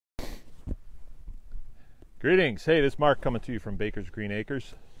Greetings. Hey, this is Mark coming to you from Baker's Green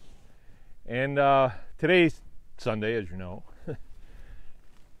Acres. And today's Sunday, as you know.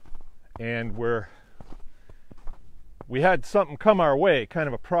 And we had something come our way, kind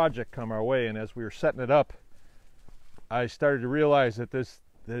of a project come our way, and as we were setting it up, I started to realize that there's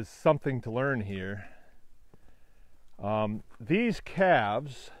something to learn here. These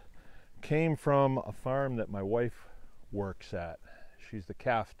calves came from a farm that my wife works at. She's the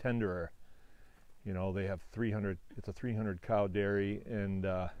calf tenderer. You know, they have 300, it's a 300 cow dairy, and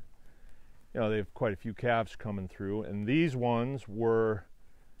you know, they have quite a few calves coming through, and these ones were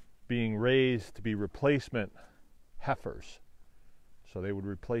being raised to be replacement heifers. So they would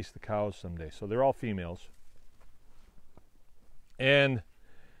replace the cows someday. So they're all females. And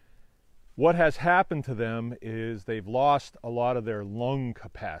what has happened to them is they've lost a lot of their lung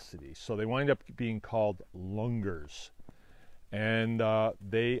capacity. So they wind up being called lungers. And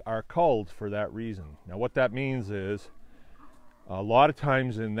they are culled for that reason. Now what that means is a lot of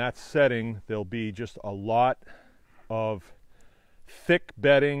times in that setting there'll be just a lot of thick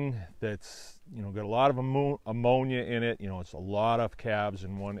bedding that's, you know, got a lot of ammonia in it. You know, it's a lot of calves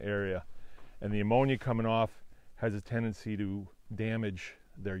in one area, and the ammonia coming off has a tendency to damage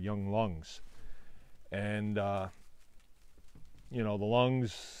their young lungs. And you know, the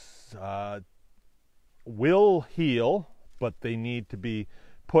lungs will heal, but they need to be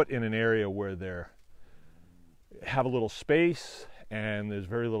put in an area where they're have a little space and there's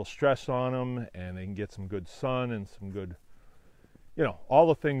very little stress on them, and they can get some good sun and some good, you know, all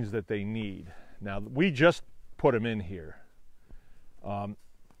the things that they need. Now we just put them in here.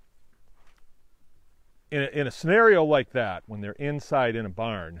 In a scenario like that, when they're inside in a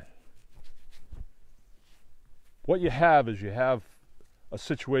barn, what you have is you have a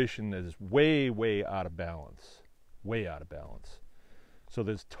situation that is way out of balance. Way out of balance. So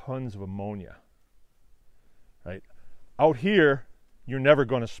there's tons of ammonia, right? Out here, you're never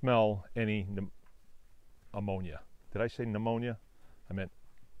going to smell any ammonia. Did I say pneumonia? I meant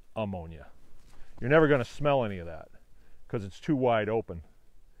ammonia. You're never going to smell any of that because it's too wide open.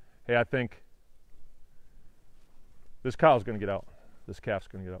 Hey, I think this cow's going to get out. This calf's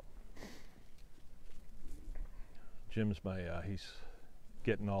going to get out. Jim's he's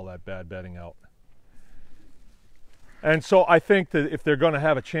getting all that bad bedding out. And so I think that if they're going to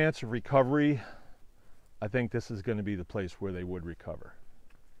have a chance of recovery, I think this is going to be the place where they would recover,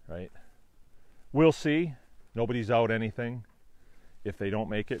 right? We'll see. Nobody's out anything if they don't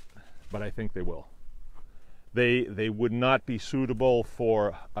make it, but I think they will. They would not be suitable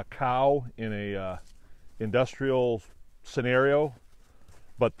for a cow in a industrial scenario,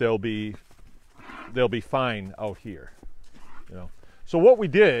 but they'll be fine out here, you know. So what we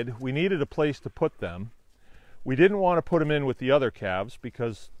did, we needed a place to put them. We didn't want to put them in with the other calves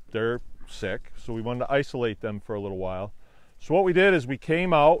because they're sick, so we wanted to isolate them for a little while. So what we did is we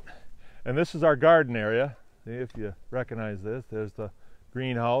came out, and this is our garden area. If you recognize this, there's the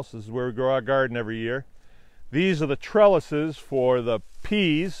greenhouse. This is where we grow our garden every year. These are the trellises for the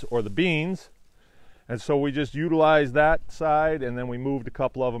peas or the beans, and so we just utilized that side, and then we moved a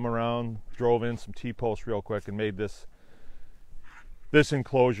couple of them around, drove in some T-posts real quick, and made this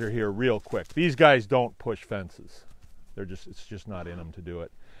enclosure here real quick. These guys don't push fences. It's just not in them to do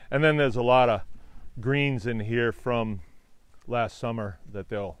it. And then there's a lot of greens in here from last summer that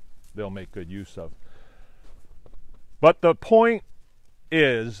they'll make good use of. But the point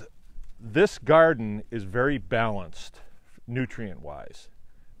is, this garden is very balanced nutrient-wise.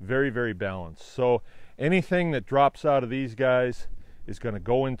 Very balanced. So anything that drops out of these guys is going to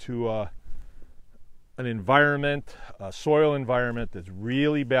go into an environment, a soil environment that's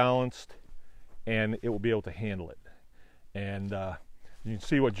really balanced, and it will be able to handle it. And you can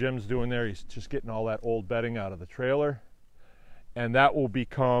see what Jim's doing there. He's just getting all that old bedding out of the trailer, and that will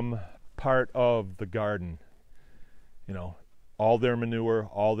become part of the garden. You know, all their manure,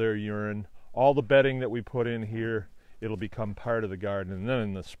 all their urine, all the bedding that we put in here, it'll become part of the garden. And then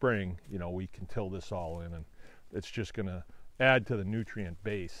in the spring, you know, we can till this all in, and it's just going to add to the nutrient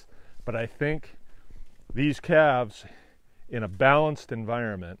base. But I think these calves, in a balanced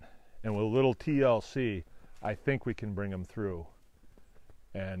environment and with a little TLC, I think we can bring them through.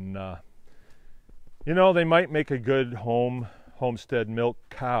 And you know, they might make a good homestead milk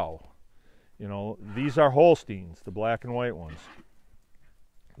cow. You know, these are Holsteins, the black and white ones.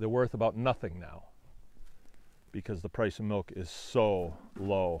 They're worth about nothing now because the price of milk is so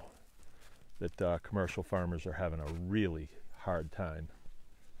low that commercial farmers are having a really hard time.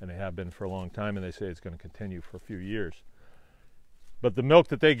 And they have been for a long time, and they say it's going to continue for a few years. But the milk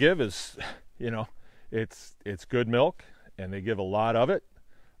that they give is, you know, it's good milk, and they give a lot of it.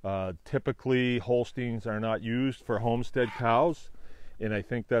 Typically, Holsteins are not used for homestead cows, and I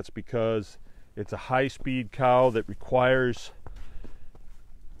think that's because it's a high-speed cow that requires,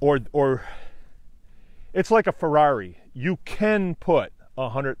 or it's like a Ferrari. You can put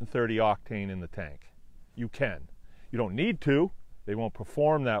 130 octane in the tank. You can. You don't need to. They won't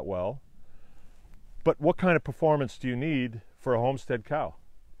perform that well. But what kind of performance do you need for a homestead cow?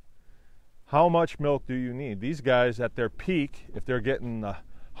 How much milk do you need? These guys at their peak, if they're getting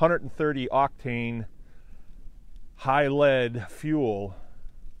 130 octane high lead fuel,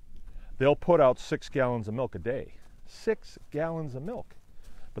 they'll put out 6 gallons of milk a day. 6 gallons of milk.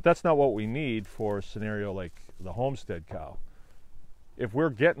 But that's not what we need for a scenario like the homestead cow. If we're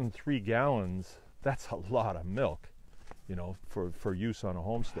getting 3 gallons, that's a lot of milk, you know, for use on a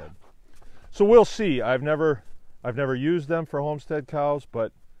homestead. So we'll see. I've never used them for homestead cows,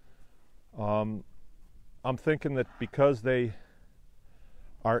 but I'm thinking that because they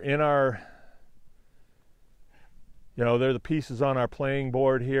are in our, you know, they're the pieces on our playing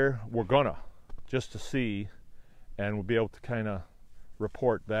board here, we're gonna, just to see, and we'll be able to kind of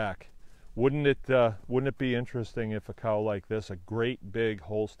report back. Wouldn't it be interesting if a cow like this, a great big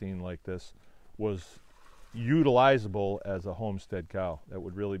Holstein like this, was utilizable as a homestead cow? That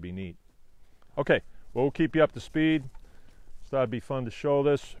would really be neat. Okay, well, we'll keep you up to speed. So that'd be fun to show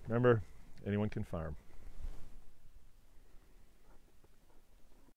this. Remember, anyone can farm.